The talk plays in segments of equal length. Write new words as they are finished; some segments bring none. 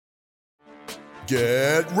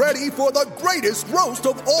Get ready for the greatest roast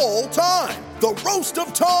of all time, the Roast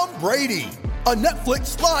of Tom Brady, a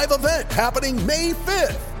Netflix live event happening May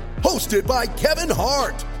 5th. Hosted by Kevin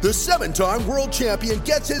Hart, the 7-time world champion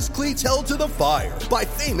gets his cleats held to the fire by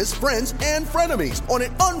famous friends and frenemies on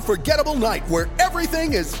an unforgettable night where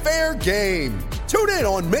everything is fair game. Tune in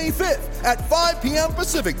on May 5th at 5 p.m.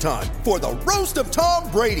 Pacific time for the Roast of Tom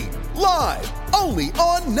Brady, live only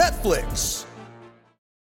on Netflix.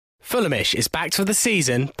 Fulhamish is backed for the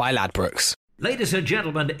season by Ladbrokes. Ladies and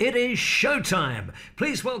gentlemen, it is showtime.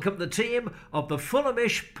 Please welcome the team of the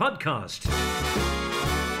Fulhamish podcast.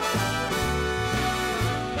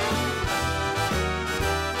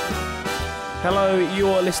 Hello,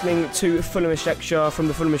 you're listening to Fulhamish Xtra from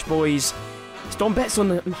the Fulhamish boys. It's Don Betts on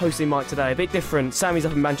the hosting mic today, a bit different. Sammy's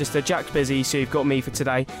up in Manchester, Jack's busy, so you've got me for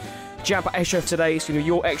today. Jab at Xtra for today, it's going to be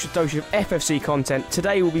your extra dose of FFC content.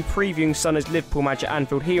 Today we'll be previewing Sunday's Liverpool match at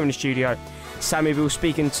Anfield here in the studio. Sammy will be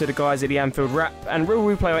speaking to the guys at the Anfield Wrap, and we'll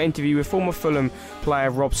replay our interview with former Fulham player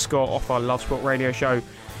Rob Scott off our Love Sport radio show.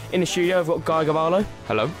 In the studio, I've got Guy Gavallo.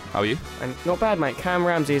 Hello, how are you? And not bad, mate. Cam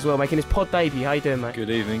Ramsey as well, making his pod debut. How you doing, mate? Good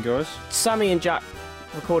evening, guys. Sammy and Jack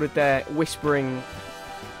recorded their whispering,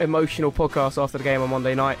 emotional podcast after the game on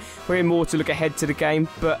Monday night. We're in more to look ahead to the game,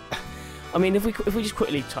 but I mean, if we just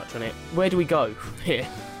quickly touch on it, where do we go here?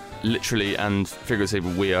 Literally and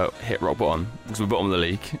figuratively, we are hit rock bottom because we're bottom of the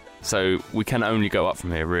league, so we can only go up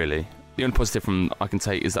from here, really. The only positive from I can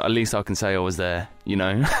take is that at least I can say I was there, you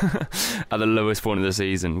know, at the lowest point of the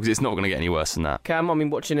season, because it's not going to get any worse than that. Cam, I mean,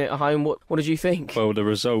 watching it at home, what did you think? Well, the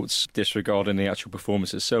results, disregarding the actual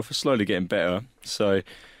performance itself, are slowly getting better. So,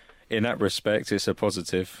 in that respect, it's a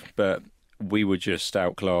positive. But we were just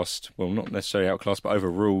outclassed. Well, not necessarily outclassed, but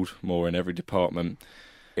overruled more in every department.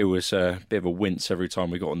 It was a bit of a wince every time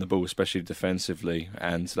we got on the ball, especially defensively,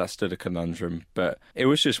 and that stood a conundrum. But it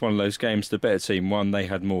was just one of those games. The better team won. They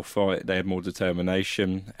had more fight, they had more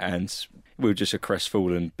determination, and we were just a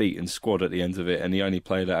crestfallen, beaten squad at the end of it. And the only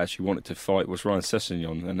player that actually wanted to fight was Ryan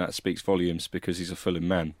Sessegnon, and that speaks volumes because he's a Fulham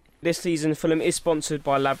man. This season, Fulham is sponsored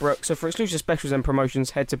by Ladbrokes, so for exclusive specials and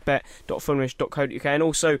promotions, head to bet.fulhamish.co.uk. And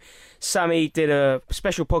also, Sammy did a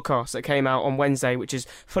special podcast that came out on Wednesday, which is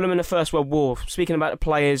Fulham in the First World War, speaking about the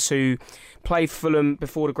players who played Fulham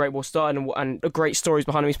before the Great War started and the great stories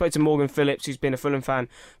behind them. He spoke to Morgan Phillips, who's been a Fulham fan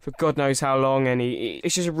for God knows how long, and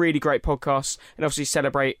it's just a really great podcast. And obviously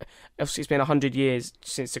it's been 100 years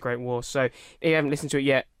since the Great War, so if you haven't listened to it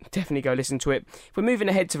yet, definitely go listen to it. If we're moving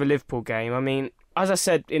ahead to the Liverpool game, I mean, as I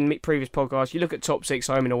said in previous podcasts, you look at top six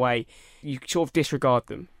home and away, you sort of disregard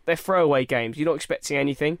them. They're throwaway games. You're not expecting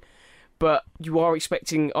anything, but you are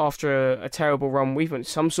expecting, after a terrible run, we've got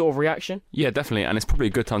some sort of reaction. Yeah, definitely, and it's probably a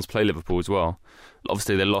good time to play Liverpool as well.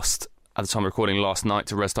 Obviously, they lost at the time of recording last night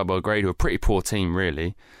to Red Star Belgrade, who are a pretty poor team,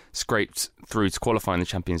 really. Scraped through to qualify in the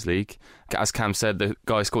Champions League. As Cam said, the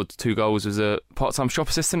guy scored 2 goals as a part-time shop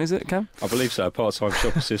assistant, is it, Cam? I believe so, a part-time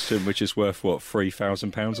shop assistant, which is worth,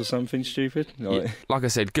 £3,000 or something stupid? Like I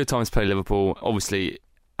said, good time to play Liverpool. Obviously,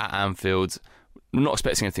 at Anfield, I'm not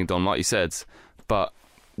expecting anything, Don, like you said, but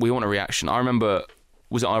we want a reaction. I remember,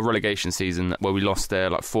 was it our relegation season where we lost there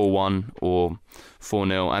like 4-1 or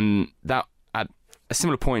 4-0, and that at a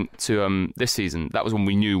similar point to this season, that was when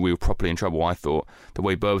we knew we were properly in trouble. I thought the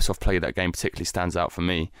way Berbatov played that game particularly stands out for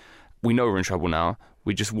me. We know we're in trouble now.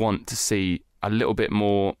 We just want to see a little bit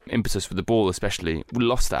more impetus with the ball, especially. We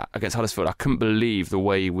lost that against Huddersfield. I couldn't believe the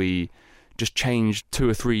way we just changed 2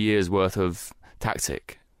 or 3 years worth of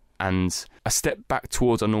tactic, and a step back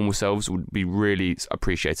towards our normal selves would be really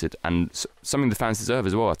appreciated, and something the fans deserve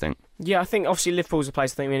as well, I think. Yeah, I think obviously Liverpool's a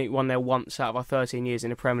place I think we only won there once out of our 13 years in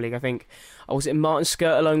the Premier League. I think, was it Martin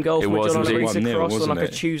Skirt alone goal from John Olivera cross on like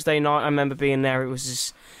a Tuesday night? I remember being there. It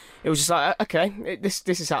was just like, okay, this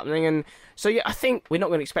is happening. And so, yeah, I think we're not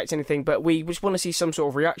going to expect anything, but we just want to see some sort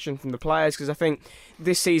of reaction from the players, because I think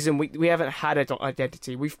this season we haven't had an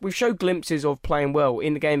identity. We've showed glimpses of playing well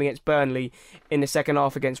in the game against Burnley, in the second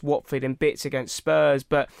half against Watford, and bits against Spurs,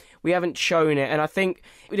 but we haven't shown it. And I think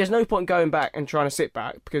there's no point going back and trying to sit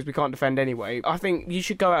back because we can't defend anyway. I think you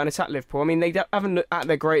should go out and attack Liverpool. I mean, they haven't looked at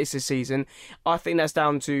their greatest this season. I think that's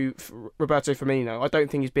down to Roberto Firmino. I don't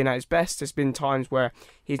think he's been at his best. There's been times where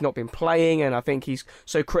he's not been playing, and I think he's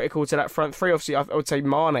so critical to that front three. Obviously, I would say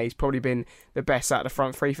Mane's probably been the best out of the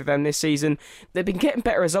front three for them this season. They've been getting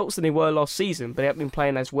better results than they were last season, but they haven't been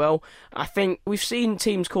playing as well. I think we've seen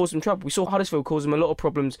teams cause them trouble. We saw Huddersfield cause them a lot of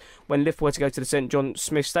problems when Liverpool had to go to the St John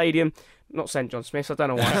Smith Stadium. Not St John Smith's, I don't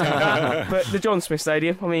know why I said that, but the John Smith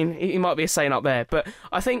Stadium. I mean, he might be a saying up there, but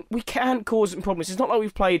I think we can cause them problems. It's not like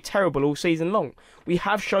we've played terrible all season long. We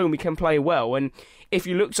have shown we can play well, and if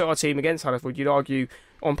you looked at our team against Huddersfield, you'd argue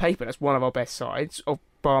on paper, that's one of our best sides,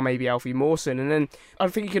 bar maybe Alfie Mawson. And then I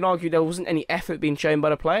think you can argue there wasn't any effort being shown by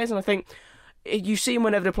the players, and I think you've seen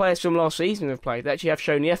whenever the players from last season have played, they actually have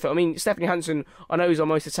shown the effort. I mean, Stephanie Hansen, I know he's our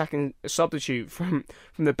most attacking substitute from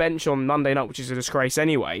the bench on Monday night, which is a disgrace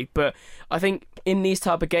anyway, but I think in these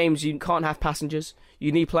type of games you can't have passengers.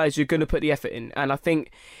 You need players who are going to put the effort in, and I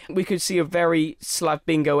think we could see a very Slav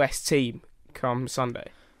Bingo-esque team come Sunday.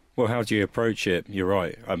 Well, how do you approach it? You're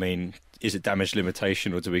right. I mean, is it damage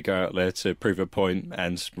limitation, or do we go out there to prove a point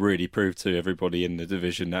and really prove to everybody in the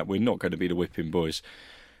division that we're not going to be the whipping boys?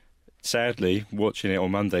 Sadly, watching it on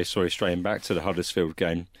Monday, straying back to the Huddersfield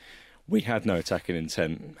game, we had no attacking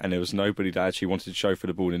intent, and there was nobody that actually wanted to show for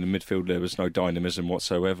the ball in the midfield. There was no dynamism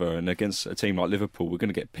whatsoever, and against a team like Liverpool, we're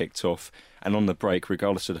going to get picked off. And on the break,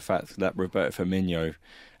 regardless of the fact that Roberto Firmino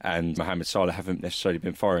and Mohamed Salah haven't necessarily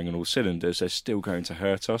been firing on all cylinders, they're still going to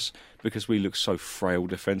hurt us because we look so frail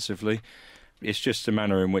defensively. It's just the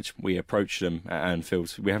manner in which we approach them at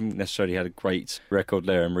Anfield. We haven't necessarily had a great record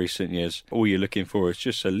there in recent years. All you're looking for is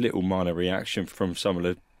just a little minor reaction from some of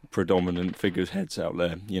the predominant figureheads out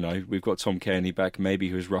there. You know, we've got Tom Kearney back, maybe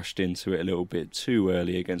who's rushed into it a little bit too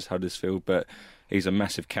early against Huddersfield, but he's a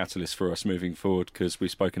massive catalyst for us moving forward because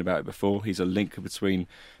we've spoken about it before. He's a link between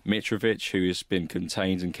Mitrovic, who has been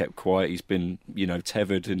contained and kept quiet. He's been,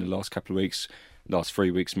 tethered in the last couple of weeks. Last 3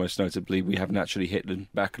 weeks, most notably, we haven't actually hit the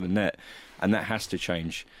back of the net, and that has to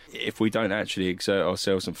change. If we don't actually exert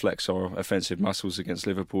ourselves and flex our offensive muscles against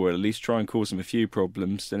Liverpool, or at least try and cause them a few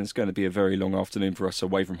problems, then it's going to be a very long afternoon for us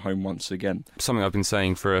away from home once again. Something I've been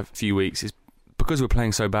saying for a few weeks is because we're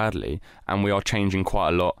playing so badly and we are changing quite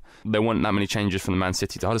a lot. There weren't that many changes from the Man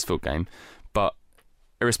City to Huddersfield game, but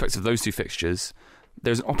irrespective of those two fixtures,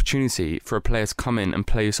 there's an opportunity for a player to come in and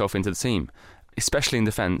play yourself into the team, especially in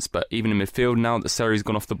defence, but even in midfield. Now that Seri's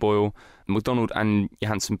gone off the boil, McDonald and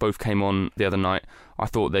Johansson both came on the other night. I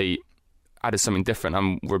thought they added something different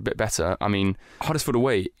and were a bit better. I mean, Huddersfield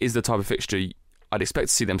away is the type of fixture I'd expect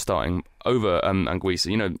to see them starting over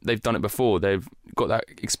Anguissa. They've done it before. They've got that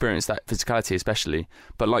experience, that physicality especially.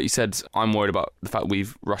 But like you said, I'm worried about the fact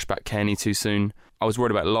we've rushed back Kearney too soon. I was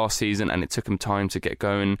worried about last season and it took him time to get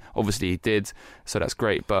going. Obviously he did, so that's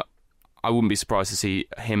great, but I wouldn't be surprised to see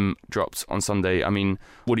him dropped on Sunday. I mean,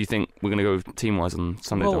 what do you think we're going to go with team-wise on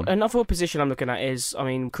Sunday? Well, another position I'm looking at is,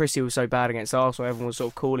 Christie was so bad against Arsenal, everyone was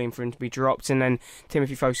sort of calling for him to be dropped, and then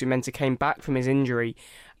Timothy Fosu-Mensah came back from his injury.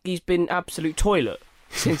 He's been absolute toilet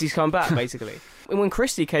since he's come back, basically. And when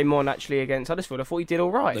Christie came on, actually, against Huddersfield, I thought he did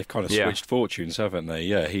all right. They've kind of switched fortunes, haven't they?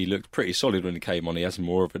 Yeah, he looked pretty solid when he came on. He has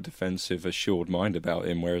more of a defensive, assured mind about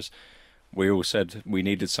him, whereas we all said we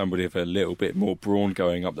needed somebody with a little bit more brawn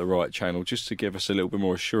going up the right channel just to give us a little bit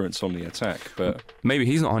more assurance on the attack. But maybe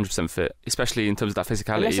he's not 100% fit, especially in terms of that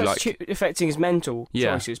physicality. Unless that's affecting his mental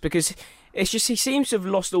choices, because it's just he seems to have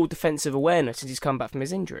lost all defensive awareness since he's come back from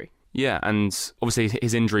his injury. Yeah, and obviously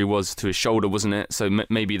his injury was to his shoulder, wasn't it? So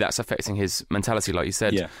maybe that's affecting his mentality, like you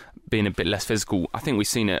said, being a bit less physical. I think we've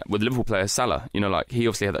seen it with Liverpool player Salah. He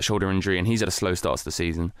obviously had that shoulder injury and he's had a slow start to the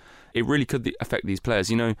season. It really could affect these players.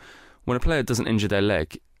 When a player doesn't injure their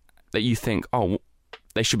leg, that you think,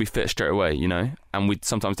 they should be fit straight away, and we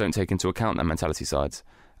sometimes don't take into account that mentality side.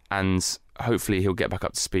 And hopefully he'll get back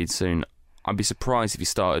up to speed soon. I'd be surprised if he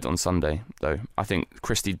started on Sunday, though. I think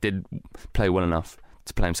Christie did play well enough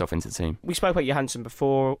to play himself into the team. We spoke about Johansson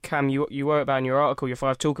before. Cam, you wrote about in your article, your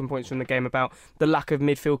 5 talking points from the game about the lack of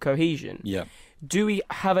midfield cohesion. Yeah. Do we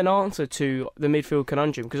have an answer to the midfield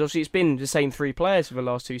conundrum? Because obviously it's been the same 3 players for the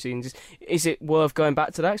last 2 seasons. Is it worth going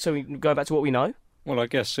back to that? So we go back to what we know? Well, I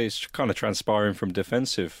guess it's kind of transpiring from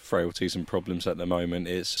defensive frailties and problems at the moment.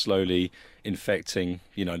 It's slowly infecting,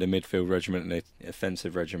 the midfield regiment and the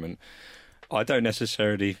offensive regiment. I don't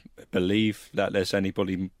necessarily believe that there's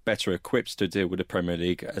anybody better equipped to deal with the Premier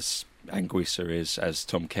League as Anguissa is, as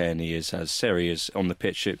Tom Kearney is, as Seri is on the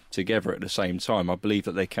pitch together at the same time. I believe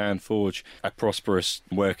that they can forge a prosperous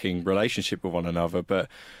working relationship with one another, but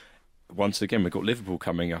once again, we've got Liverpool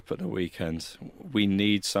coming up at the weekend. We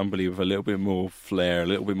need somebody with a little bit more flair, a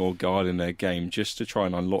little bit more guard in their game, just to try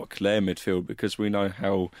and unlock their midfield, because we know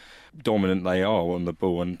how dominant they are on the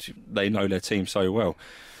ball and they know their team so well.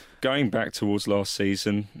 Going back towards last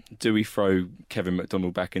season, do we throw Kevin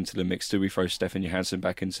McDonald back into the mix? Do we throw Stefan Johansson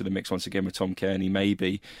back into the mix once again with Tom Kearney?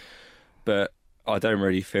 Maybe. But I don't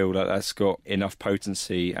really feel that that's got enough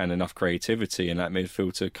potency and enough creativity in that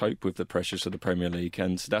midfield to cope with the pressures of the Premier League.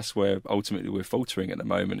 And that's where ultimately we're faltering at the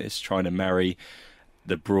moment, is trying to marry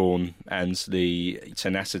the brawn and the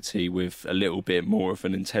tenacity with a little bit more of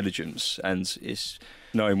an intelligence. And it's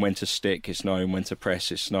knowing when to stick, it's knowing when to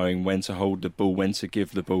press, it's knowing when to hold the ball, when to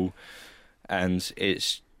give the ball. And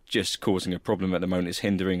it's just causing a problem at the moment. It's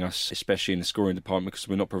hindering us, especially in the scoring department, because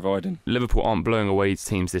we're not providing. Liverpool aren't blowing away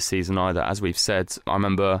teams this season either, as we've said.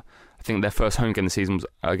 I think their first home game of the season was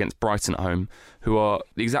against Brighton at home, who are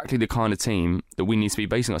exactly the kind of team that we need to be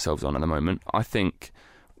basing ourselves on at the moment. I think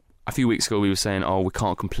a few weeks ago we were saying, we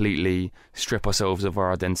can't completely strip ourselves of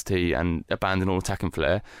our identity and abandon all attacking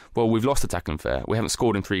flair. Well, we've lost attacking flair. We haven't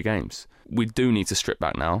scored in 3 games. We do need to strip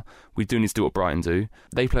back now. We do need to do what Brighton do.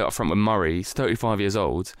 They play up front with Murray. He's 35 years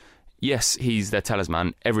old. Yes, he's their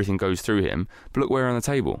talisman. Everything goes through him. But look where we're on the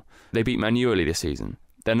table. They beat Man U early this season.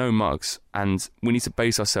 They're no mugs. And we need to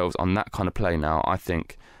base ourselves on that kind of play now, I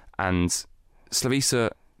think. And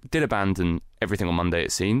Slavisa did abandon everything on Monday,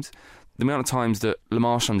 it seemed. The amount of times that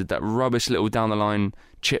Lamarchand did that rubbish little down-the-line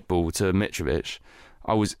chip ball to Mitrovic,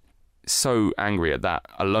 I was so angry at that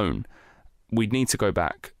alone. We need to go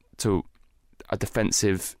back to a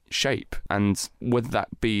defensive shape, and whether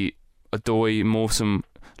that be Odoi, Mawson,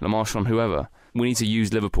 Lamarchand, whoever, we need to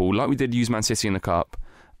use Liverpool, like we did use Man City in the Cup,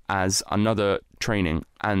 as another training.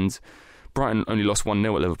 And Brighton only lost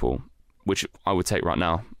 1-0 at Liverpool, which I would take right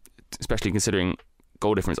now, especially considering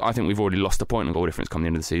goal difference. I think we've already lost a point on goal difference come the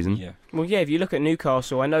end of the season. Yeah. Well, yeah, if you look at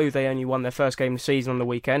Newcastle, I know they only won their first game of the season on the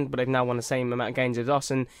weekend, but they've now won the same amount of games as us,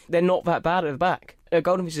 and they're not that bad at the back.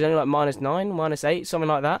 Goal difference is only like -9, -8, something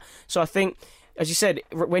like that. So I think, as you said,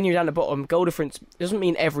 when you're down the bottom, goal difference doesn't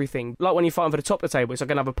mean everything. Like when you're fighting for the top of the table, it's like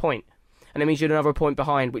another point. And it means you're another point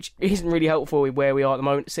behind, which isn't really helpful with where we are at the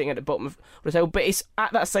moment, sitting at the bottom of the table. But it's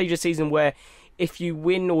at that stage of the season where if you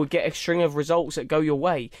win or get a string of results that go your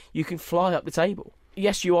way, you can fly up the table.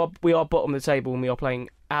 Yes, we are bottom of the table and we are playing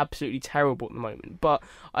absolutely terrible at the moment. But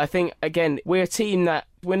I think, again, we're a team that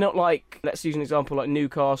we're not like, let's use an example like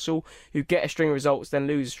Newcastle, who get a string of results, then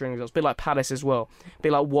lose a string of results. A bit like Palace as well. A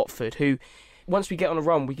bit like Watford, who, once we get on a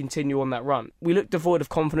run, we continue on that run. We look devoid of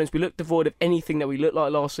confidence. We look devoid of anything that we looked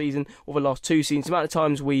like last season or the last 2 seasons. The amount of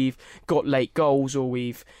times we've got late goals or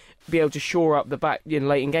we've been able to shore up the back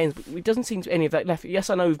late in games. But it doesn't seem to be any of that left. Yes,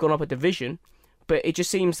 I know we've gone up a division, but it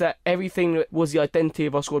just seems that everything that was the identity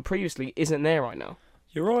of our squad previously isn't there right now.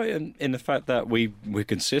 You're right in the fact that we're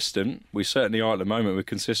consistent. We certainly are at the moment. We're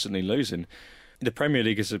consistently losing. The Premier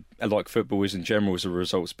League is like football is in general, is a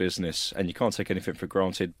results business, and you can't take anything for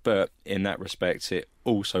granted. But in that respect, it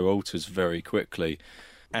also alters very quickly.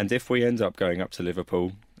 And if we end up going up to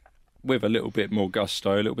Liverpool with a little bit more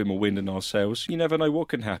gusto, a little bit more wind in our sails, you never know what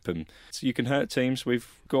can happen. So you can hurt teams.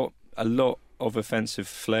 We've got a lot of offensive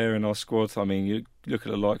flair in our squad. I mean, you look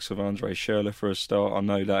at the likes of Andre Schürrle for a start. I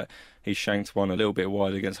know that he shanked one a little bit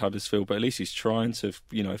wide against Huddersfield, but at least he's trying to,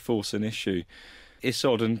 force an issue. It's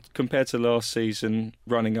odd, and compared to last season,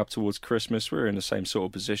 running up towards Christmas, we were in the same sort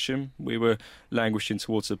of position. We were languishing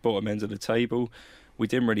towards the bottom end of the table. We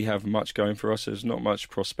didn't really have much going for us. There's not much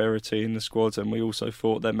prosperity in the squad, and we also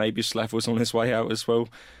thought that maybe Slav was on his way out as well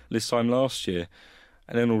this time last year.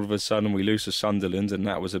 And then all of a sudden we lose to Sunderland, and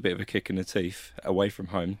that was a bit of a kick in the teeth away from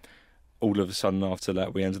home. All of a sudden after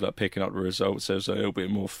that we ended up picking up the results. There was a little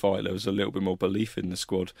bit more fight, there was a little bit more belief in the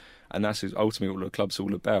squad, and that's ultimately what the club's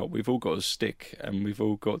all about. We've all got to stick, and we've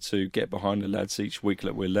all got to get behind the lads each week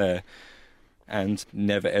that we're there and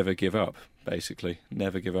never ever give up, basically.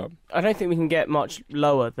 Never give up. I don't think we can get much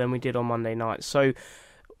lower than we did on Monday night. So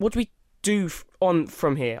what do we do on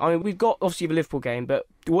from here? I mean, we've got obviously the Liverpool game, but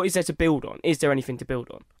what is there to build on? Is there anything to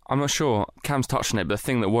build on? I'm not sure. Cam's touched on it, but the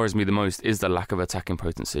thing that worries me the most is the lack of attacking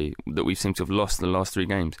potency that we seem to have lost in the last 3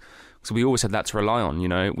 games. So we always had that to rely on,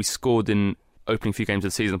 We scored in opening few games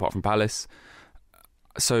of the season apart from Palace.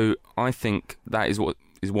 So I think that is what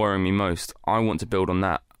is worrying me most. I want to build on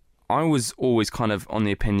that. I was always kind of on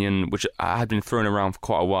the opinion, which I had been thrown around for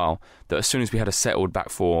quite a while, that as soon as we had a settled back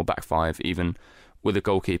 4, back 5 even, with a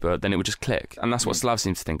goalkeeper, then it would just click. And that's what Slav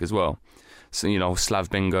seems to think as well. So, Slav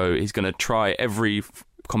bingo, he's going to try every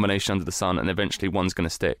combination under the sun and eventually one's going to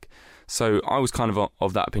stick. So I was kind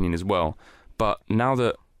of that opinion as well. But now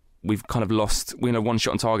that we've kind of lost, we had 1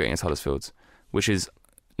 shot on target against Huddersfield, which is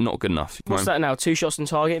not good enough. What's that now? 2 shots on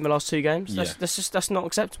target in the last 2 games? Yeah. That's not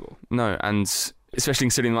acceptable. No, and especially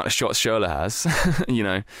considering like the shots Schürrle has,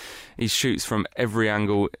 he shoots from every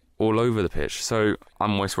angle all over the pitch. So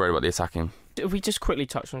I'm always worried about the attacking. If we just quickly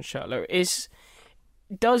touch on Schürrle,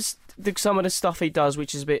 does some of the stuff he does,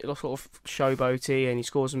 which is a bit sort of showboaty, and he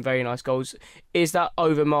scores some very nice goals, is that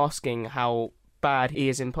over-masking how bad he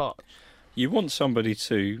is in parts? You want somebody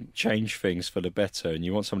to change things for the better, and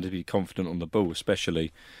you want somebody to be confident on the ball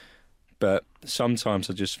especially. But sometimes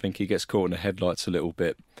I just think he gets caught in the headlights a little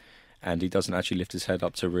bit, and he doesn't actually lift his head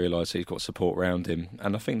up to realise that he's got support around him.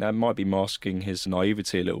 And I think that might be masking his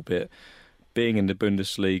naivety a little bit. Being in the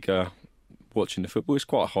Bundesliga, watching the football. It's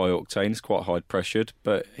quite high octane, it's quite high pressured,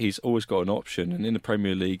 but he's always got an option. And in the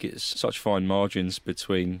Premier League, it's such fine margins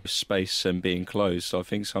between space and being closed. So I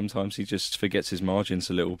think sometimes he just forgets his margins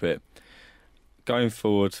a little bit. Going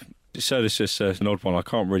forward, so it's just an odd one. I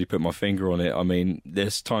can't really put my finger on it. I mean,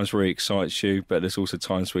 there's times where he excites you, but there's also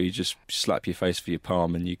times where you just slap your face for your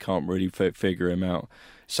palm and you can't really figure him out.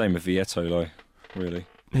 Same with Vieto, though, really.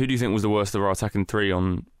 Who do you think was the worst of our attacking three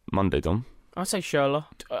on Monday, Dom? I'd say Schürrle.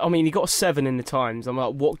 I mean, he got a 7 in the Times. I'm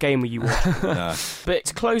like, what game were you watching? Nah. But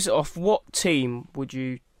to close it off, what team would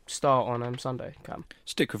you start on Sunday, Cam?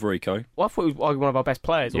 Stick with Rico. Well, I thought he was one of our best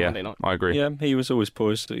players on Monday night. I agree. Yeah, he was always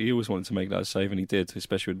poised. He always wanted to make that save, and he did,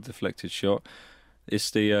 especially with the deflected shot.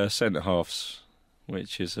 It's the centre-halves,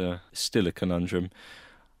 which is still a conundrum.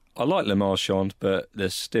 I like Le Marchand, but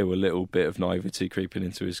there's still a little bit of naivety creeping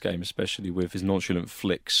into his game, especially with his nonchalant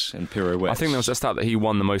flicks and pirouettes. I think there was a stat that he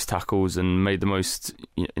won the most tackles and made the most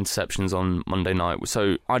interceptions on Monday night.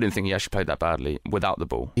 So I didn't think he actually played that badly without the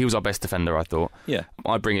ball. He was our best defender, I thought. Yeah.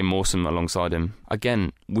 I'd bring in Mawson alongside him.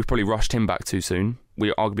 Again, we probably rushed him back too soon.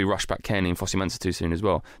 We arguably rushed back Kenny and Fosu-Mensah too soon as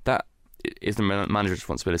well. That is the manager's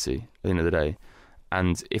responsibility at the end of the day.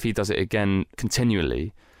 And if he does it again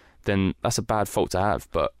continually, then that's a bad fault to have.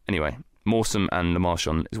 But anyway, Mawson and Le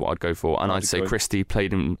Marchand is what I'd go for. And I'd say Christie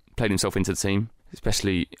played himself into the team,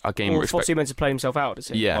 especially a game where Fosu-Mensah played himself out, does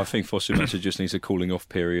he? Yeah. I think Fosu-Mensah just needs a cooling off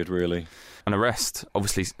period, really. And a rest.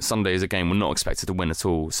 Obviously, Sunday is a game we're not expected to win at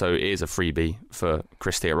all, so it is a freebie for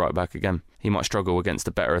Christie at right back again. He might struggle against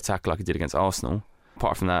a better attack like he did against Arsenal.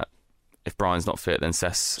 Apart from that, if Brian's not fit, then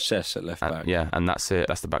Cess at left back. Yeah, and that's it.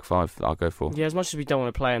 That's the back five that I'll go for. Yeah, as much as we don't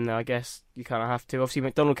want to play him, though, I guess you kind of have to. Obviously,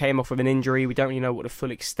 McDonald came off with an injury. We don't really know what the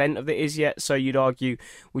full extent of it is yet. So you'd argue,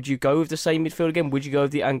 would you go with the same midfield again? Would you go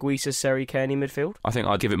with the Anguissa, Seri, Kearney midfield? I think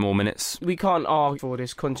I'd give it more minutes. We can't argue for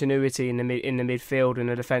this continuity in the midfield and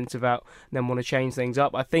the defensive out, and then want to change things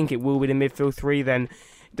up. I think it will be the midfield three then.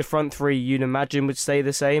 The front three, you'd imagine, would stay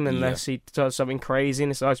the same unless he does something crazy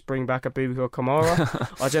and decides to bring back Abubakar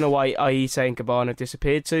Kamara. I don't know why Aite and Cabana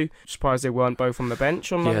disappeared to. Surprised they weren't both on the bench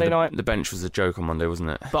on Monday night. The bench was a joke on Monday,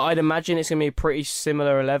 wasn't it? But I'd imagine it's going to be a pretty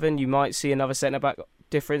similar 11. You might see another centre-back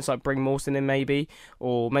difference, like bring Mawson in maybe,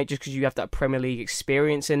 or just because you have that Premier League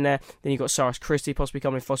experience in there. Then you've got Cyrus Christie possibly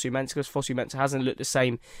coming in Fosu-Mensah, because Fosu-Mensah hasn't looked the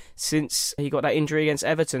same since he got that injury against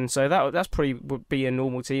Everton. So that's probably would be a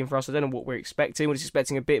normal team for us. I don't know what we're expecting. We're just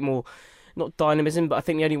expecting a bit more, not dynamism, but I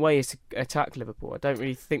think the only way is to attack Liverpool. I don't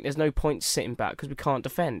really think there's no point sitting back because we can't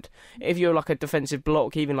defend. If you're like a defensive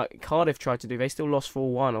block, even like Cardiff tried to do, they still lost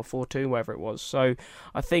 4-1 or 4-2, wherever it was. So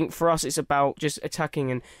I think for us it's about just attacking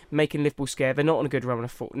and making Liverpool scared. They're not on a good run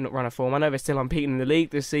of form. I know they're still unbeaten in the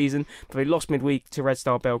league this season, but they lost midweek to Red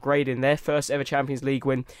Star Belgrade in their first ever Champions League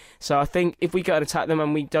win. So I think if we go and attack them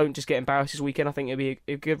and we don't just get embarrassed this weekend, I think it'll be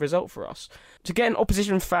a good result for us. To get an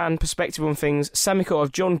opposition fan perspective on things, Sammy caught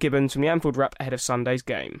of John Gibbons from the Anfield Wrap ahead of Sunday's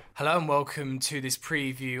game. Hello and welcome to this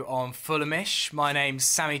preview on Fulhamish. My name's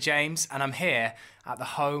Sammy James and I'm here at the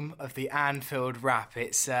home of the Anfield Wrap.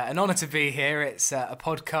 It's an honour to be here. It's a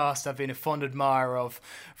podcast I've been a fond admirer of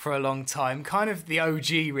for a long time. Kind of the OG,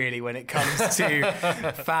 really, when it comes to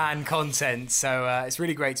fan content. So it's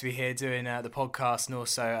really great to be here doing the podcast and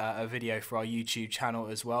also a video for our YouTube channel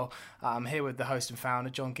as well. I'm here with the host and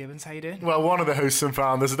founder, John Gibbons. How you doing? Well, one of the hosts and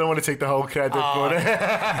founders. I don't want to take the whole credit, but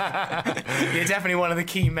you're definitely one of the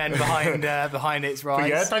key men behind its rise. But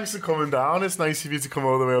yeah, thanks for coming down. It's nice of you to come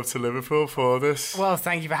all the way up to Liverpool for this. Well,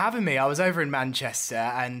 thank you for having me. I was over in Manchester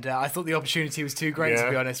and I thought the opportunity was too great, to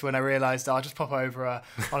be honest, when I realised I'll just pop over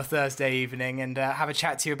on a Thursday evening and have a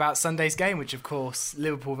chat to you about Sunday's game, which, of course,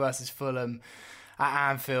 Liverpool versus Fulham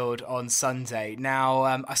at Anfield on Sunday. Now,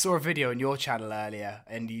 I saw a video on your channel earlier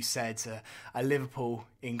and you said a Liverpool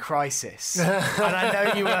in crisis. And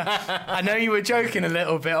I know you were joking a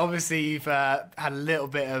little bit. Obviously, you've had a little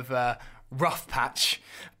bit of a rough patch,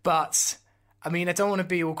 but I mean, I don't want to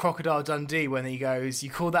be all Crocodile Dundee when he goes,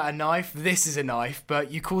 you call that a knife? This is a knife,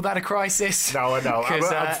 but you call that a crisis? No, I know.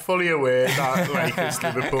 I'm fully aware that, like, as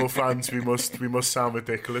Liverpool fans, we must sound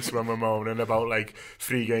ridiculous when we're moaning about, like,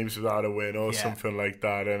 3 games without a win or something like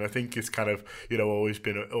that. And I think it's kind of, always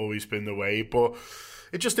been the way. But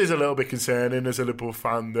it just is a little bit concerning as a Liverpool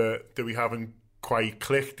fan that we haven't quite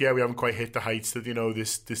clicked. Yeah, we haven't quite hit the heights that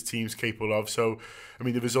this team's capable of. So I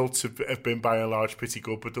mean, the results have been by and large pretty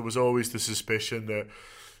good, but there was always the suspicion that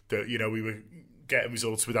we were getting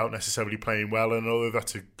results without necessarily playing well. And although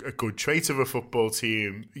that's a good trait of a football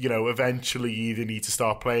team, eventually you either need to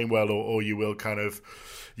start playing well or you will kind of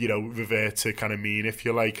revert to kind of mean, if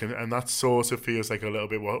you like, and that sort of feels like a little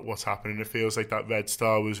bit what's happening. It feels like that Red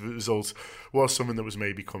Star result was something that was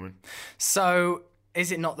maybe coming. So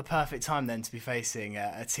is it not the perfect time then to be facing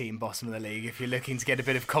a team bottom of the league if you're looking to get a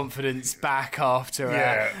bit of confidence back after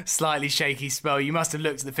a slightly shaky spell? You must have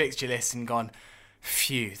looked at the fixture list and gone,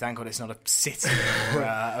 phew, thank God it's not a City or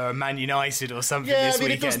a Man United or something this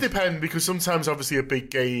weekend. It does depend, because sometimes obviously a big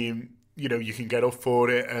game, you can get up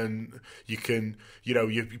for it, and you can,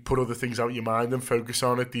 you put other things out of your mind and focus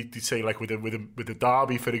on it. They say, like with the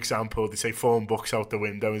derby, for example, they say form books out the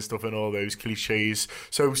window and stuff, and all those cliches.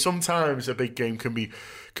 So sometimes a big game can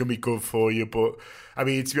be good for you, but I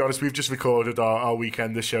mean, to be honest, we've just recorded our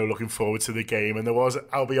weekender show looking forward to the game, and there was,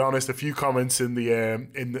 I'll be honest, a few comments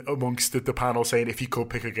amongst the panel saying if you could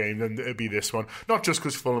pick a game, then it'd be this one. Not just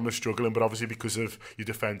because Fulham are struggling, but obviously because of your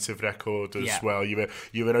defensive record as well.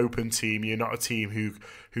 You're an open team. You're not a team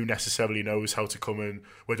who necessarily knows how to come in.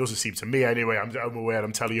 Well, it doesn't seem to me anyway. I'm aware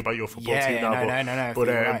I'm telling you about your football team now. No.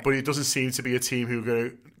 But it doesn't seem to be a team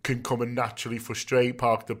who can come and naturally frustrate,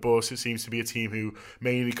 park the bus. It seems to be a team who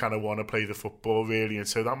mainly kind of want to play the football, really, and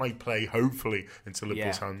so that might play, hopefully, into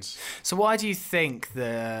Liverpool's hands. So why do you think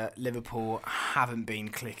the Liverpool haven't been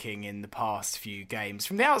clicking in the past few games?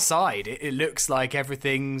 From the outside, it looks like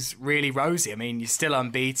everything's really rosy. I mean, you're still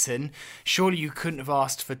unbeaten. Surely you couldn't have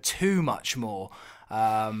asked for too much more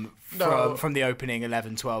from the opening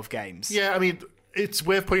 11-12 games. Yeah, I mean, it's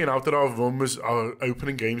worth pointing out that our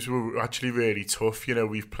opening games were actually really tough.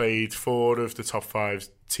 We've played 4 of the top 5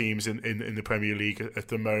 teams in the Premier League at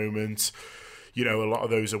the moment. A lot of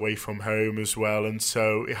those away from home as well, and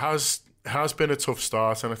so it has been a tough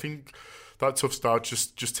start. And I think that tough start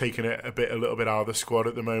just taking it a little bit out of the squad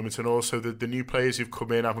at the moment, and also the new players who've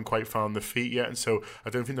come in haven't quite found their feet yet, and so I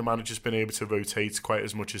don't think the manager's been able to rotate quite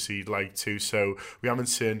as much as he'd like to. So we haven't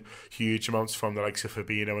seen huge amounts from the likes of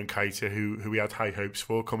Fabinho and Keita, who we had high hopes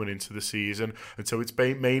for coming into the season, and so it's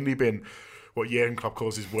mainly been what Jurgen Klopp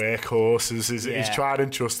calls his workhorses, his tried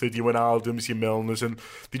and trusted, your Wijnaldums, your Milners, and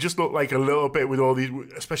they just look like a little bit, with all these,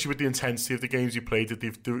 especially with the intensity of the games you played, that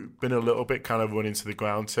they've been a little bit kind of run into the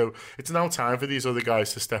ground. So it's now time for these other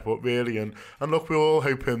guys to step up, really, and look, we're all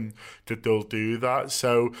hoping that they'll do that.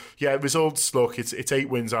 So yeah, results, look, it's 8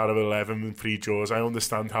 wins out of 11 and 3 draws. I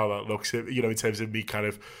understand how that looks, in terms of me kind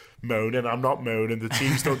of moaning. I'm not moaning. The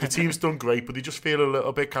team's done great, but they just feel a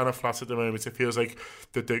little bit kind of flat at the moment. It feels like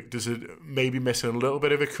that there's maybe missing a little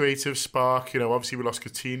bit of a creative spark. Obviously we lost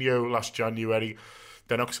Coutinho last January.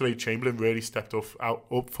 Then Oxlade-Chamberlain really stepped up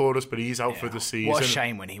for us, but he's out for the season. What a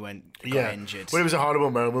shame when he got injured. Well, it was a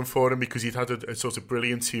horrible moment for him, because he'd had a sort of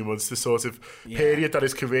brilliant 2 months, the sort of period that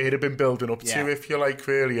his career had been building up to, if you like,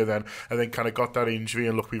 really, and then kind of got that injury,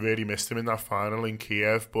 and look, we really missed him in that final in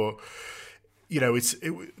Kiev, but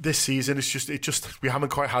this season we haven't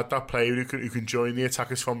quite had that player who can join the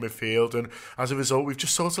attackers from midfield, and as a result we've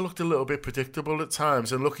just sort of looked a little bit predictable at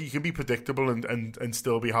times. And look, you can be predictable and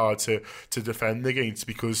still be hard to defend against,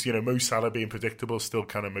 because Mo Salah being predictable is still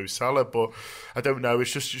kind of Mo Salah, but I don't know,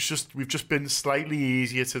 it's just we've just been slightly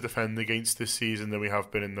easier to defend against this season than we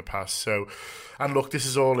have been in the past. So, and look, this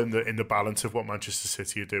is all in the balance of what Manchester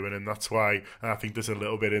City are doing, and that's why I think there's a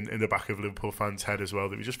little bit in the back of Liverpool fans' head as well,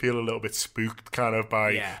 that we just feel a little bit spooked kind of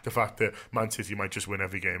by the fact that Man City might just win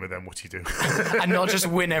every game, and then what do you do? And not just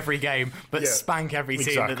win every game, but spank every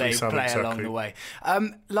team that they play along the way.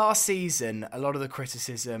 Last season, a lot of the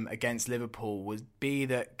criticism against Liverpool would be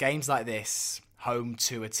that games like this, home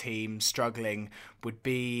to a team struggling, would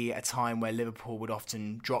be a time where Liverpool would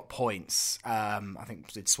often drop points. I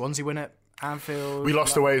think, did Swansea win at Anfield? We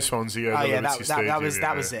lost away at Swansea.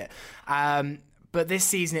 That was it. But this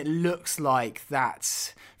season, it looks like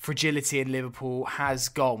that fragility in Liverpool has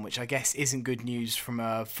gone, which I guess isn't good news from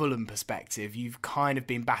a Fulham perspective. You've kind of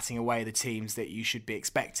been batting away the teams that you should be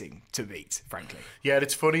expecting to beat, frankly. Yeah,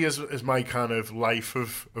 it's funny, as my kind of life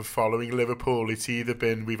of following Liverpool, it's either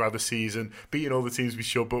been we've had a season beating all the teams we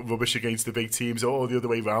should, but rubbish against the big teams, or the other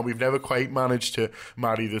way around. We've never quite managed to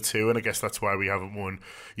marry the two, and I guess that's why we haven't won,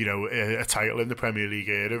 a title in the Premier League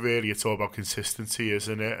era, really. It's all about consistency,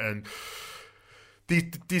 isn't it? And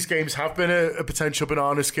these games have been a potential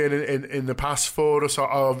banana skin in the past for us.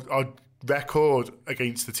 Our record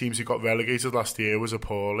against the teams who got relegated last year was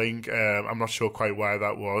appalling. I'm not sure quite why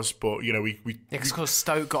that was, but because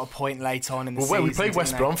Stoke got a point late on in the season. Well, we played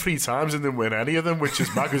West Brom 3 times and didn't win any of them, which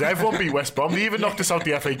is mad, because everyone beat West Brom. They even knocked us out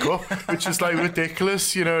the FA Cup, which is like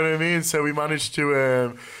ridiculous, you know what I mean? So we managed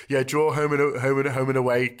to draw home and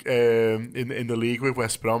away in the league with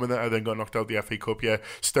West Brom, and then got knocked out the FA Cup.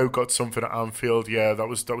 Stoke got something at Anfield. That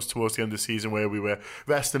was towards the end of the season, where we were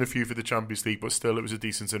resting a few for the Champions League, but still it was a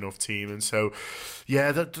decent enough team. And so,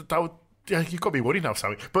 Yeah, you've got to be worried now,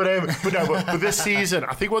 Sammy. But this season,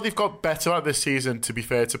 I think what they've got better at this season, to be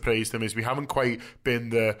fair to praise them, is we haven't quite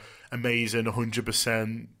been the amazing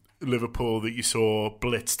 100% Liverpool that you saw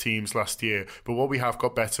blitz teams last year. But what we have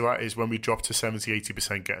got better at is when we dropped to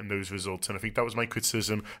 70-80% getting those results. And I think that was my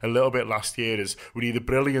criticism a little bit last year, is we're either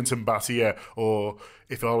brilliant and batter you, or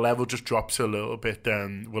if our level just drops a little bit,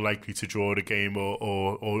 then we're likely to draw the game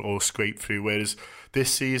or scrape through. Whereas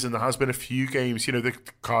this season, there has been a few games, the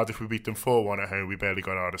Cardiff, we beat them 4-1 at home, we barely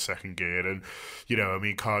got out of second gear. And,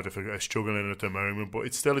 Cardiff are struggling at the moment, but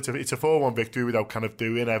it's a 4-1 victory without kind of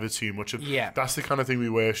doing ever too much. And that's the kind of thing we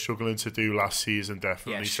were struggling to do last season,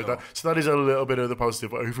 definitely. Yeah, sure. So that is a little bit of the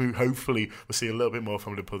positive. But hopefully we'll see a little bit more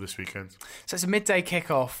from Liverpool this weekend. So it's a midday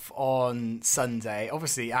kickoff on Sunday.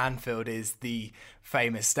 Obviously, Anfield is the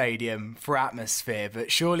famous stadium for atmosphere,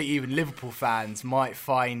 but surely even Liverpool fans might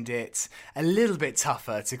find it a little bit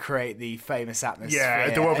tougher to create the famous atmosphere. Yeah,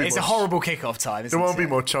 there won't be it's much. A horrible kickoff time, isn't it? There won't be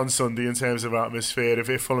much on Sunday in terms of atmosphere.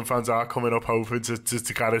 If Fulham fans are coming up hoping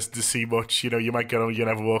to kind of to see much, you might get on You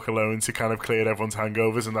Never Walk Alone to kind of clear everyone's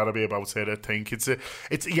hangovers, and that'll be about it. I think it's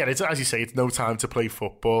as you say, it's no time to play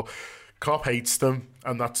football. Klopp hates them,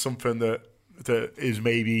 and that's something that is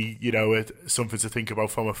maybe something to think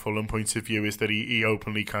about from a Fulham point of view, is that he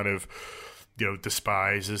openly kind of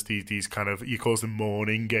despises these kind of, he calls them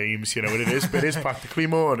morning games, and it is practically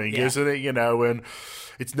morning, isn't it? And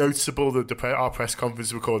it's noticeable that our press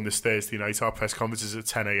conference, we're recording this Thursday night, our press conference is at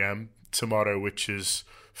 10 a.m. tomorrow, which is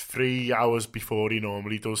 3 hours before he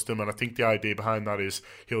normally does them. And I think the idea behind that is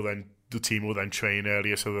the team will then train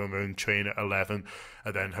earlier, so they'll then train at 11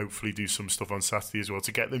 and then hopefully do some stuff on Saturday as well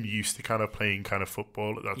to get them used to kind of playing kind of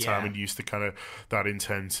football at that time, and used to kind of that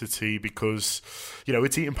intensity, because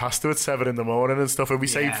it's eating pasta at 7 in the morning and stuff, and we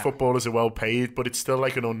say footballers are well paid, but it's still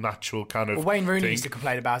like an unnatural kind of Wayne Rooney used to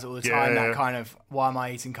complain about it all the time, that kind of, why am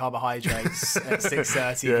I eating carbohydrates at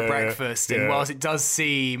 6:30 for breakfast? And whilst it does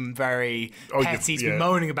seem very petty to be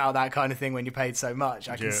moaning about that kind of thing when you're paid so much,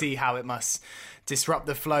 I can see how it must disrupt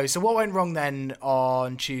the flow. So what went wrong then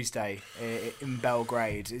on Tuesday in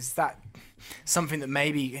Belgrade? Is that something that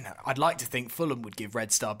maybe, I'd like to think Fulham would give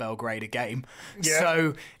Red Star Belgrade a game. Yeah.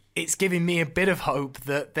 So it's giving me a bit of hope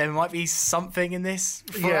that there might be something in this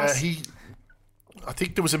for us. I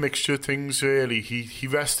think there was a mixture of things, really. He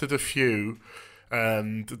rested a few,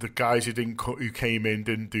 and the guys who came in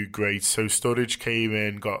didn't do great. So Sturridge came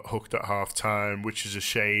in, got hooked at half time, which is a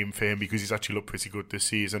shame for him because he's actually looked pretty good this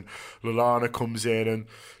season. Lallana comes in and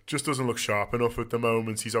just doesn't look sharp enough at the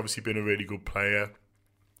moment. He's obviously been a really good player,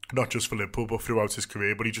 not just for Liverpool but throughout his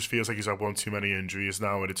career, but he just feels like he's had one too many injuries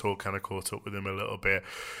now, and it's all kind of caught up with him a little bit.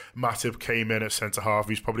 Matip came in at centre half.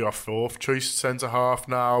 He's probably our fourth choice centre half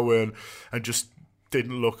now, and just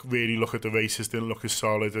didn't look at the races, didn't look as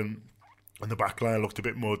solid, and the back line looked a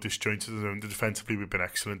bit more disjointed, and defensively we've been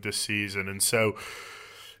excellent this season. And so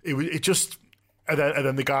it just, and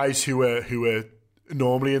then the guys who were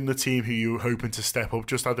normally in the team who you were hoping to step up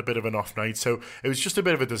just had a bit of an off night. So it was just a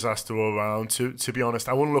bit of a disaster all around, to be honest.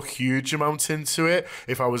 I wouldn't look huge amounts into it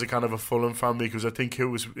if I was a kind of a Fulham fan, because I think it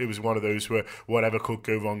was one of those where whatever could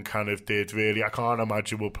go wrong kind of did, really. I can't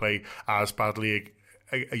imagine we'll play as badly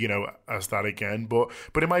as that again, but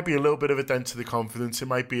it might be a little bit of a dent to the confidence. It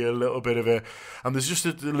might be a little bit of and there's just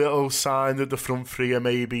a little sign that the front three are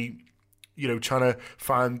maybe trying to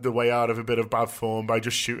find the way out of a bit of bad form by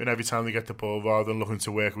just shooting every time they get the ball rather than looking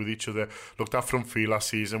to work with each other. Look, that front three last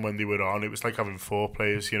season when they were on, it was like having four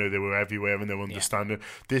players, they were everywhere and they were understanding.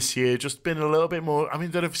 This year, just been a little bit more, I mean,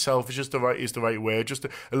 that of selfish is the right word, just a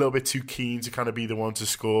little bit too keen to kind of be the one to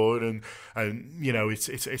score, and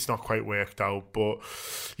it's not quite worked out. But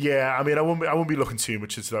yeah, I mean, I won't be looking too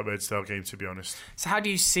much into that Red Star game, to be honest. So how do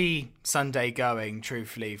you see Sunday going,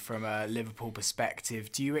 truthfully, from a Liverpool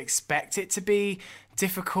perspective? Do you expect it to be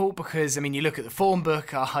difficult? Because, I mean, you look at the form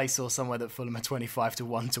book, I saw somewhere that Fulham are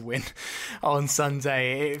 25-1 to win on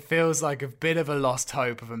Sunday. It feels like a bit of a lost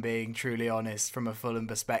hope, if I'm being truly honest, from a Fulham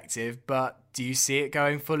perspective. But do you see it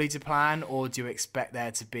going fully to plan, or do you expect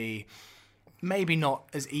there to be maybe not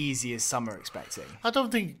as easy as some are expecting? I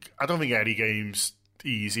don't think any game's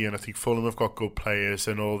easy, and I think Fulham have got good players,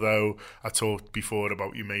 and although I talked before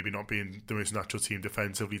about you maybe not being the most natural team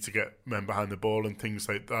defensively to get men behind the ball and things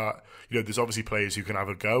like that, there's obviously players who can have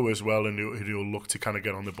a go as well, and who'll look to kind of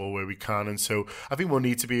get on the ball where we can. And so I think we'll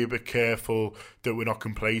need to be a bit careful that we're not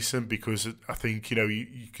complacent, because I think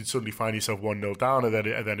you can suddenly find yourself 1-0 down, and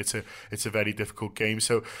then it's a very difficult game.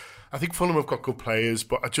 So I think Fulham have got good players,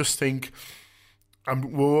 but I just think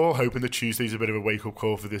we're all hoping that Tuesday's a bit of a wake-up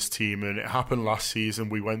call for this team, and it happened last season.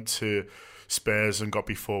 We went to Spurs and got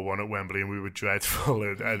beat 4-1 at Wembley, and we were dreadful.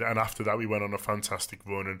 And after that, we went on a fantastic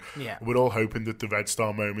run. And we're all hoping that the Red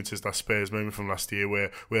Star moment is that Spurs moment from last year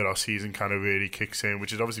where our season kind of really kicks in,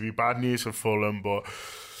 which is obviously bad news for Fulham, but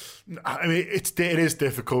I mean, it is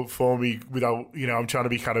difficult for me without, I'm trying to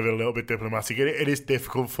be kind of a little bit diplomatic. It is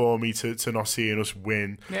difficult for me to not seeing us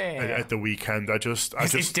win at the weekend.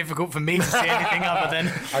 It's difficult for me to see anything other than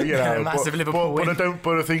a massive Liverpool win.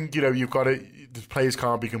 But I think, you've got to, the players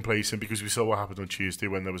can't be complacent, because we saw what happened on Tuesday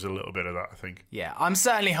when there was a little bit of that, I think. Yeah, I'm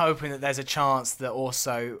certainly hoping that there's a chance that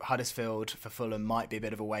also Huddersfield for Fulham might be a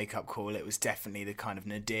bit of a wake-up call. It was definitely the kind of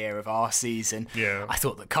nadir of our season. Yeah. I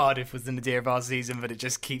thought that Cardiff was the nadir of our season, but it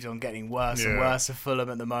just keeps on getting worse and worse for Fulham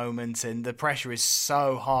at the moment, and the pressure is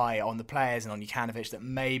so high on the players and on Jukanovic that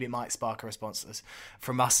maybe it might spark a response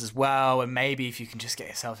from us as well, and maybe if you can just get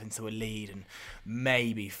yourself into a lead, and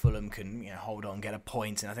maybe Fulham can hold on, get a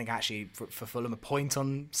point. And I think actually for Fulham, a point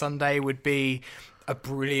on Sunday would be a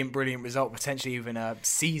brilliant result, potentially even a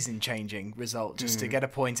season-changing result, just to get a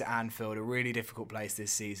point at Anfield, a really difficult place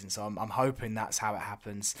this season. So I'm hoping that's how it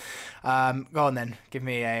happens. Go on then, give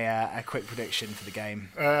me a quick prediction for the game.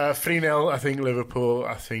 3-0, I think Liverpool.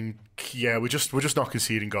 I think we're just not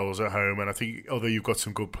conceding goals at home, and I think although you've got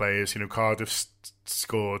some good players, Cardiff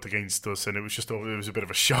scored against us, and it was a bit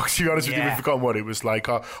of a shock, to be honest with you. We've forgotten what it was like.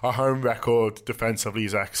 Our home record defensively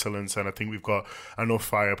is excellent, and I think we've got enough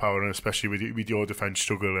firepower, and especially with your defence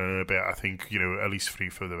struggling a bit, I think at least 3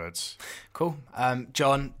 for the Reds. Cool.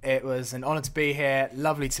 John, it was an honour to be here.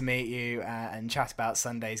 Lovely to meet you and chat about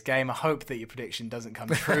Sunday's game. I hope that your prediction doesn't come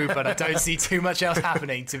true, but I don't see too much else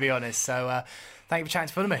happening, to be honest. So thank you for chatting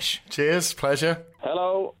to Fulhamish. Cheers, pleasure.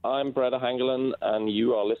 Hello, I'm Breda Hangeland, and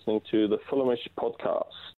you are listening to the Fulhamish podcast.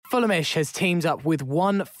 Fulhamish has teamed up with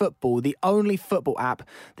OneFootball, the only football app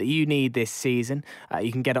that you need this season.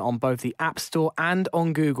 You can get it on both the App Store and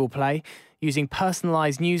on Google Play. Using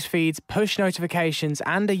personalised news feeds, push notifications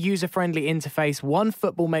and a user-friendly interface,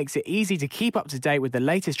 OneFootball makes it easy to keep up to date with the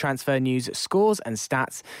latest transfer news, scores and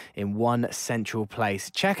stats in one central place.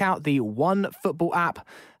 Check out the OneFootball app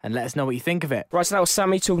and let us know what you think of it. Right, so that was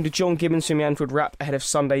Sammy talking to John Gibbons from the Anfield Wrap ahead of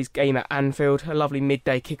Sunday's game at Anfield. A lovely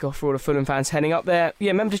midday kickoff for all the Fulham fans heading up there. Yeah,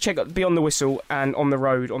 remember to check out Beyond the Whistle and On the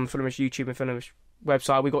Road on the Fulhamish YouTube and Fulhamish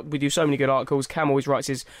website. We do so many good articles. Cam always writes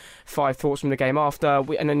his 5 thoughts from the game after,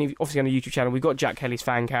 and then obviously on the YouTube channel we've got Jack Kelly's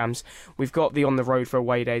fan cams. We've got the On the Road for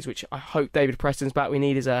away days, which I hope David Preston's back. We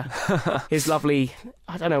need his lovely,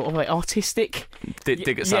 I don't know, artistic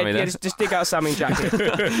dig at Sammy there. Just dig out Sammy and Jack.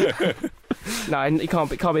 No, it can't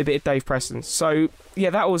be a bit of Dave Preston. So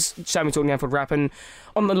yeah, that was Sammy talking Anfield Wrap, and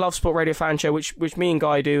on the Love Sport Radio fan show, which me and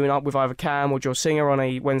Guy do, and with either Cam or George Singer on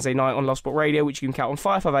a Wednesday night on Love Sport Radio, which you can count on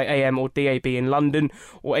 558 AM or DAB in London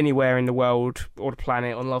or anywhere in the world or the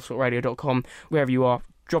planet on lovesportradio.com, wherever you are.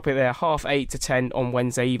 Drop it there, 8:30 to 10 on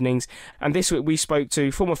Wednesday evenings. And this week we spoke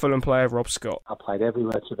to former Fulham player Rob Scott. I played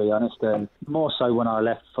everywhere, to be honest, and more so when I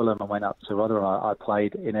left Fulham and went up to Rotherham, I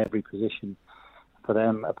played in every position for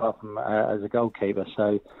them, apart from as a goalkeeper.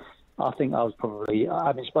 So I think I was probably,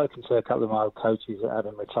 having spoken to a couple of my old coaches that had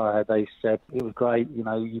retired, they said it was great,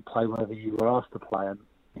 you play whenever you were asked to play, and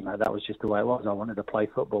that was just the way it was. I wanted to play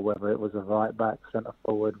football, whether it was a right back, centre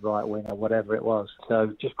forward, right winger, whatever it was.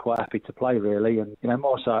 So just quite happy to play, really. And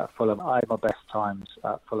more so at Fulham, I had my best times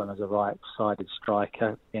at Fulham as a right-sided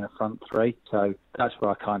striker in a front three. So that's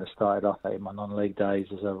where I kind of started off in my non-league days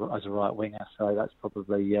as a right winger. So that's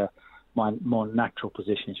probably my more natural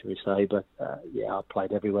position, should we say. But I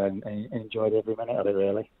played everywhere and enjoyed every minute of it,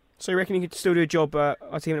 really. So you reckon you could still do a job at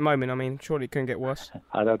our team at the moment? I mean, surely it couldn't get worse.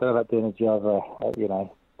 I don't know about doing a job,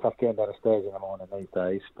 tough getting down the stairs in the morning these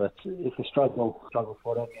days, but it's a struggle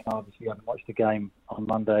for them. Obviously you haven't watched the game on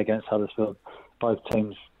Monday against Huddersfield. Both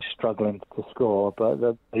teams struggling to score, but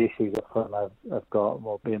the issues that Fulham have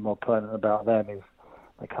got, being more pertinent about them, is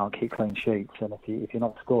they can't keep clean sheets, and if you're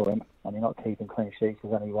not scoring and you're not keeping clean sheets,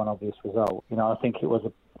 there's only one obvious result. I think it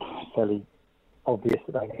was fairly obvious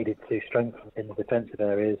that they needed to strengthen in the defensive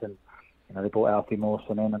areas, and they brought Alfie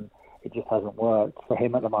Mawson in, and it just hasn't worked for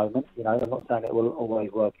him at the moment. I'm not saying it will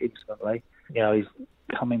always work instantly. He's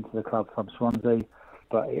come into the club from Swansea,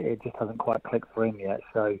 but it just hasn't quite clicked for him yet.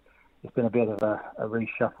 So it's been a bit of a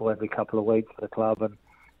reshuffle every couple of weeks for the club, and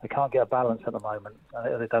they can't get a balance at the moment.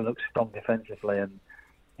 They don't look strong defensively, and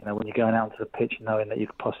when you're going out to the pitch knowing that you're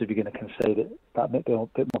possibly going to concede it, that bit more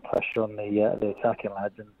pressure on the attacking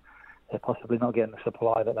lads, and they're possibly not getting the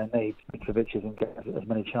supply that they need. Mitrovic isn't getting as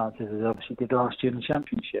many chances as obviously did last year in the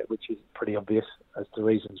Championship, which is pretty obvious as to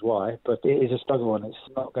reasons why. But it is a struggle, and it's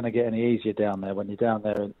not going to get any easier down there. When you're down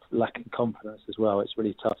there and lacking confidence as well, it's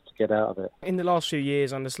really tough to get out of it. In the last few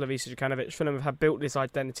years under Slaviša Đukanović, Fulham have built this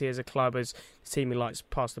identity as a club, as a team who likes to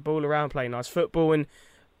pass the ball around, play nice football, and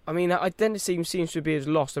I mean, that identity seems to be as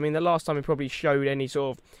lost. I mean, the last time we probably showed any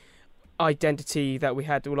sort of identity that we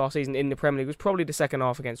had all last season in the Premier League was probably the second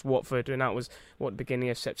half against Watford, and that was the beginning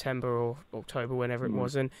of September or October, whenever it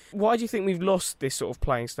was. And why do you think we've lost this sort of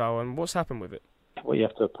playing style, and what's happened with it? What you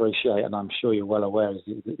have to appreciate, and I'm sure you're well aware, is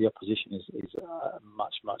that the opposition is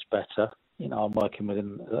much, much better. You know, I'm working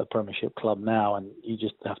within a Premiership club now, and you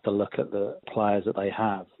just have to look at the players that they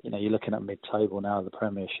have. You know, you're looking at mid-table now of the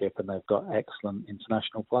Premiership, and they've got excellent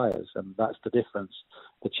international players, and that's the difference.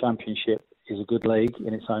 The Championship is a good league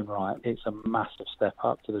in its own right. It's a massive step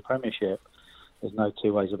up to the Premiership. There's no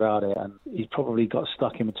two ways about it. And he's probably got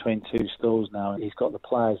stuck in between two stools now. He's got the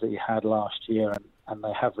players that he had last year, and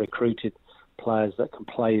they have recruited players that can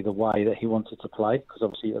play the way that he wanted to play, because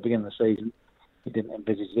obviously at the beginning of the season he didn't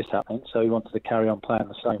envisage this happening, so he wanted to carry on playing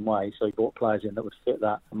the same way, so he brought players in that would fit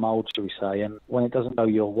that mould, shall we say. And when it doesn't go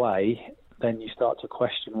your way, then you start to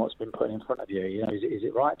question what's been put in front of you. You know, is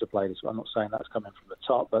it right to play this way? I'm not saying that's coming from the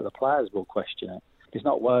top, but the players will question it. If it's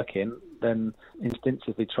not working, then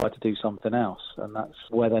instinctively try to do something else, and that's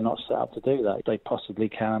where they're not set up to do that. They possibly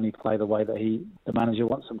can only play the way that the manager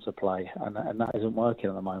wants them to play, and that isn't working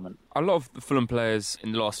at the moment. A lot of the Fulham players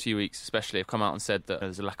in the last few weeks especially have come out and said that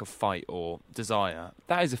there's a lack of fight or desire.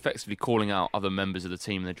 That is effectively calling out other members of the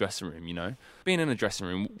team in the dressing room, you know. Being in the dressing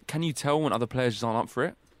room, can you tell when other players just aren't up for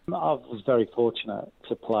it? I was very fortunate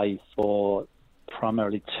to play for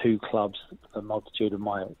primarily two clubs for the multitude of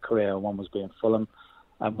my career. One was being Fulham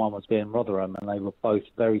and one was being Rotherham, and they were both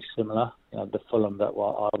very similar. You know, the Fulham that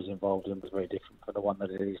I was involved in was very different from the one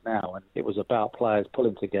that it is now, and it was about players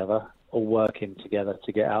pulling together, all working together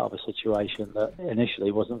to get out of a situation that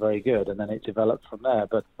initially wasn't very good, and then it developed from there.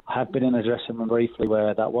 But I have been in a dressing room briefly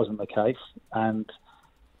where that wasn't the case, and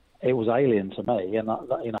it was alien to me, and I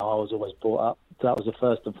was always brought up. That was the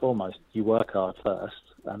first and foremost. You work hard first,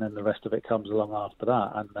 and then the rest of it comes along after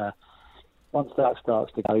that. And once that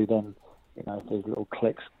starts to go, then you know, if there's little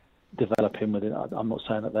cliques developing within. I'm not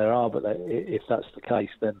saying that there are, but if that's the case,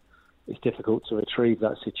 then it's difficult to retrieve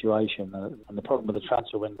that situation. And the problem with the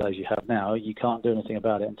transfer windows you have now, you can't do anything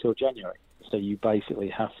about it until January. So you basically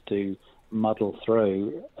have to muddle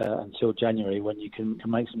through until January, when you can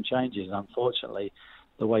make some changes. And unfortunately,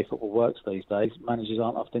 the way football works these days, managers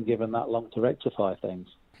aren't often given that long to rectify things.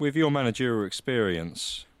 With your managerial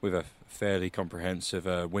experience, with a fairly comprehensive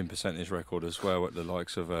win percentage record as well at the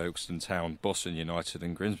likes of Ilkeston Town, Boston United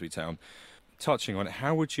and Grimsby Town, touching on it,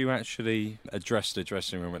 how would you actually address the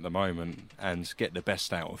dressing room at the moment and get the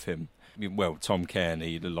best out of him? Well, Tom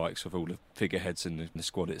Kearney, the likes of all the figureheads in the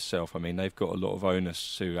squad itself, I mean, they've got a lot of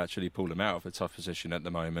onus to actually pull them out of a tough position at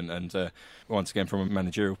the moment. And once again, from a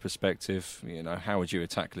managerial perspective, you know, how would you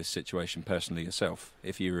attack this situation personally yourself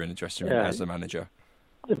if you were in a dressing room as the manager?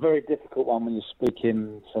 It's a very difficult one when you're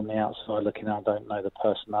speaking from the outside looking in. I don't know the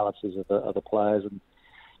personalities of the players, and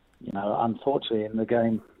you know, unfortunately, in the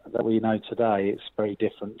game that we know today, it's very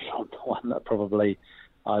different from the one that probably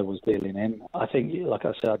I was dealing in. I think, like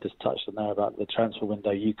I said, I just touched on there about the transfer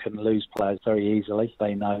window. You can lose players very easily.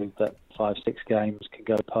 They know that 5-6 games can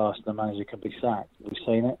go past and the manager can be sacked. We've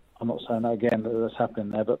seen it. I'm not saying that again that that's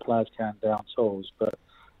happening there, but players can down tools. But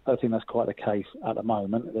I don't think that's quite the case at the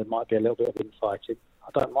moment. There might be a little bit of infighting.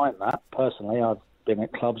 I don't mind that. Personally, I've been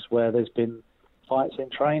at clubs where there's been fights in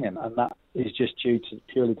training, and that is just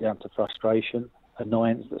purely down to frustration,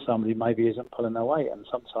 annoyance that somebody maybe isn't pulling their weight. And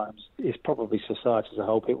sometimes it's probably society as a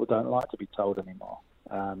whole. People don't like to be told anymore.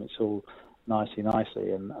 It's all nicey,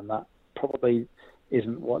 and that probably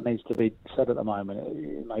isn't what needs to be said at the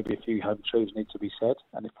moment. Maybe a few home truths need to be said,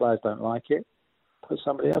 and if players don't like it, put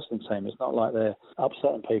somebody else in the team. It's not like they're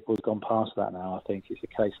upsetting people who've gone past that now. I think it's a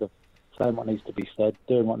case of saying what needs to be said,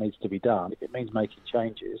 doing what needs to be done. If it means making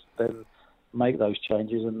changes, then make those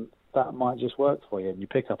changes, and that might just work for you, and you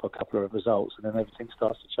pick up a couple of results, and then everything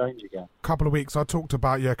starts to change again. A couple of weeks I talked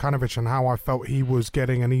about Đukanović and how I felt he was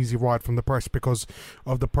getting an easy ride from the press because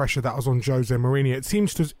of the pressure that was on Jose Mourinho. It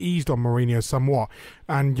seems to have eased on Mourinho somewhat,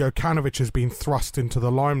 and Đukanović has been thrust into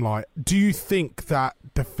the limelight. Do you think that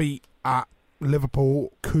defeat at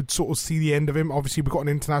Liverpool could sort of see the end of him. Obviously, we've got an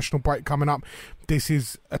international break coming up. This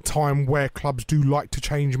is a time where clubs do like to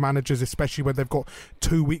change managers, especially when they've got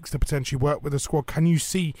 2 weeks to potentially work with the squad. Can you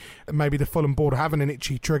see maybe the Fulham board having an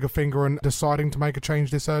itchy trigger finger and deciding to make a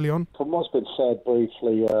change this early on? From what's been said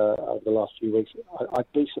briefly over the last few weeks,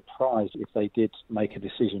 I'd be surprised if they did make a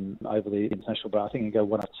decision over the international break. I think it could go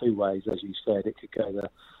one of two ways, as you said. It could go the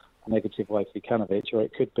negative way for Ivanovic, or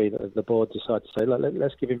it could be that the board decide to say, look,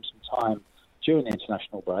 let's give him some time during the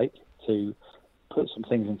international break to put some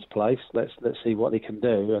things into place. Let's see what they can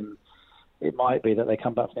do, and it might be that they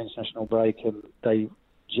come back from the international break and they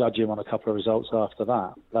judge him on a couple of results after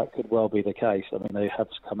that. That could well be the case. I mean, they have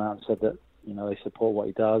come out and said that they support what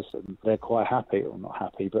he does and they're quite happy, or not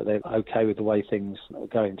happy, but they're okay with the way things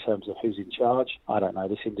go in terms of who's in charge. I don't know.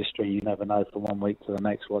 This industry, you never know from 1 week to the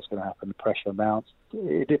next what's going to happen. The pressure mounts.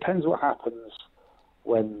 It depends what happens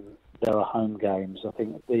when there are home games. I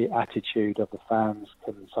think the attitude of the fans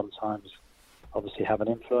can sometimes obviously have an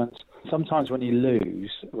influence. Sometimes when you lose,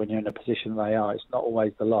 when you're in a position they are, it's not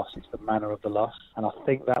always the loss, it's the manner of the loss. And I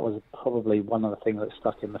think that was probably one of the things that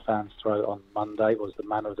stuck in the fans' throat on Monday, was the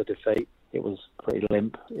manner of the defeat. It was pretty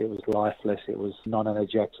limp, it was lifeless, it was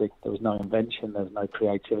non-energetic, there was no invention, there was no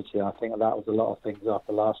creativity. And I think that was a lot of things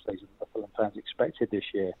after last season that Fulham fans expected this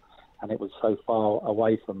year. And it was so far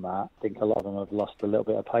away from that. I think a lot of them have lost a little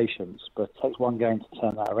bit of patience. But it takes one game to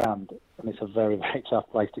turn that around, and it's a very, very tough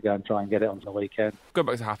place to go and try and get it on the weekend. Go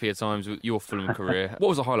back to happier times with your Fulham career. What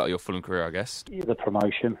was the highlight of your Fulham career, I guess? The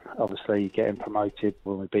promotion. Obviously, getting promoted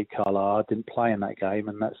when we beat Carlisle. I didn't play in that game,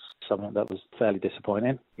 and that's something that was fairly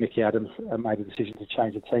disappointing. Mickey Adams made a decision to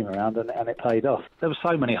change the team around, and it paid off. There were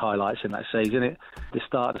so many highlights in that season. The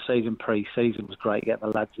start of the season, pre-season, was great, getting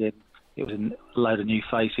the lads in. It was a load of new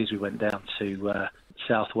faces. We went down to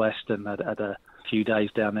Southwest and had a few days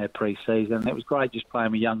down there pre-season. And it was great just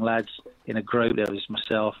playing with young lads in a group. There was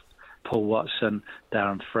myself, Paul Watson,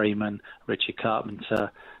 Darren Freeman, Richard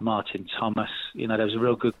Carpenter, Martin Thomas. There was a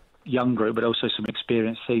real good young group, but also some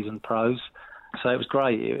experienced seasoned pros. So it was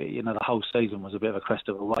great. The whole season was a bit of a crest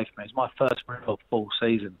of a wave for me. It was my first real full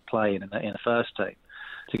season playing in the first team.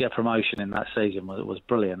 To get promotion in that season was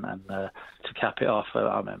brilliant, and to cap it off,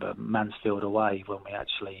 I remember Mansfield away when we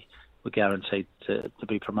actually were guaranteed to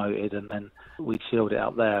be promoted, and then we sealed it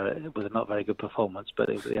up there. It was a not very good performance, but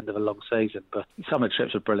it was the end of a long season. But some of the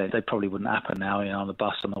trips were brilliant. They probably wouldn't happen now. On the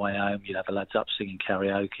bus on the way home, you'd have the lads up singing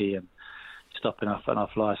karaoke and stopping off an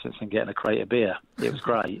off licence and getting a crate of beer. It was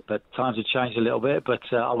great, but times have changed a little bit, but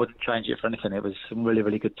I wouldn't change it for anything. It was some really,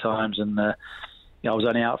 really good times, and I was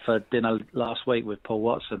only out for dinner last week with Paul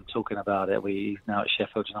Watson talking about it. He's now at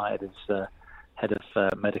Sheffield United as head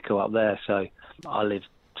of medical up there. So I live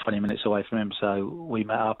 20 minutes away from him. So we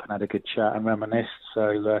met up and had a good chat and reminisced.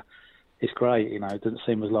 So it's great. It doesn't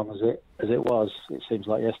seem as long as it was. It seems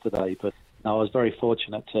like yesterday. But I was very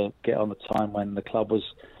fortunate to get on the time when the club was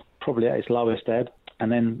probably at its lowest ebb.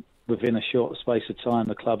 And then within a short space of time,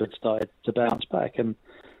 the club had started to bounce back. And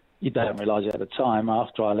you don't realise it at the time.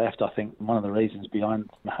 After I left, I think one of the reasons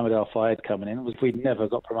behind Mohamed Al Fayed coming in was if we'd never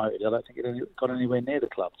got promoted, I don't think it got anywhere near the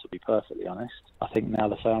club, to be perfectly honest. I think now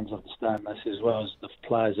the fans understand this as well as the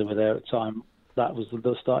players that were there at the time. That was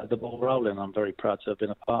the start of the ball rolling. I'm very proud to have been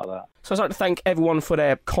a part of that. So I'd like to thank everyone for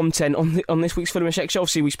their content on this week's Fulhamish Xtra.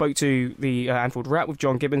 Obviously, we spoke to the Anfield Wrap with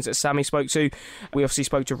John Gibbons that Sammy spoke to. We obviously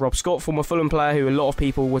spoke to Rob Scott, former Fulham player, who a lot of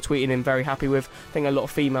people were tweeting him very happy with. I think a lot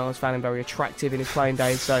of females found him very attractive in his playing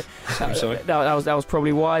days. So that was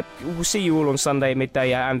probably why. We'll see you all on Sunday at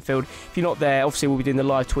midday at Anfield. If you're not there, obviously we'll be doing the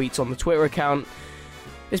live tweets on the Twitter account.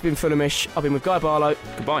 It's been Fulhamish. I've been with Guy Barlow.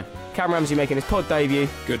 Goodbye. Cam Ramsey making his pod debut.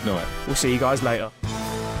 Good night. We'll see you guys later.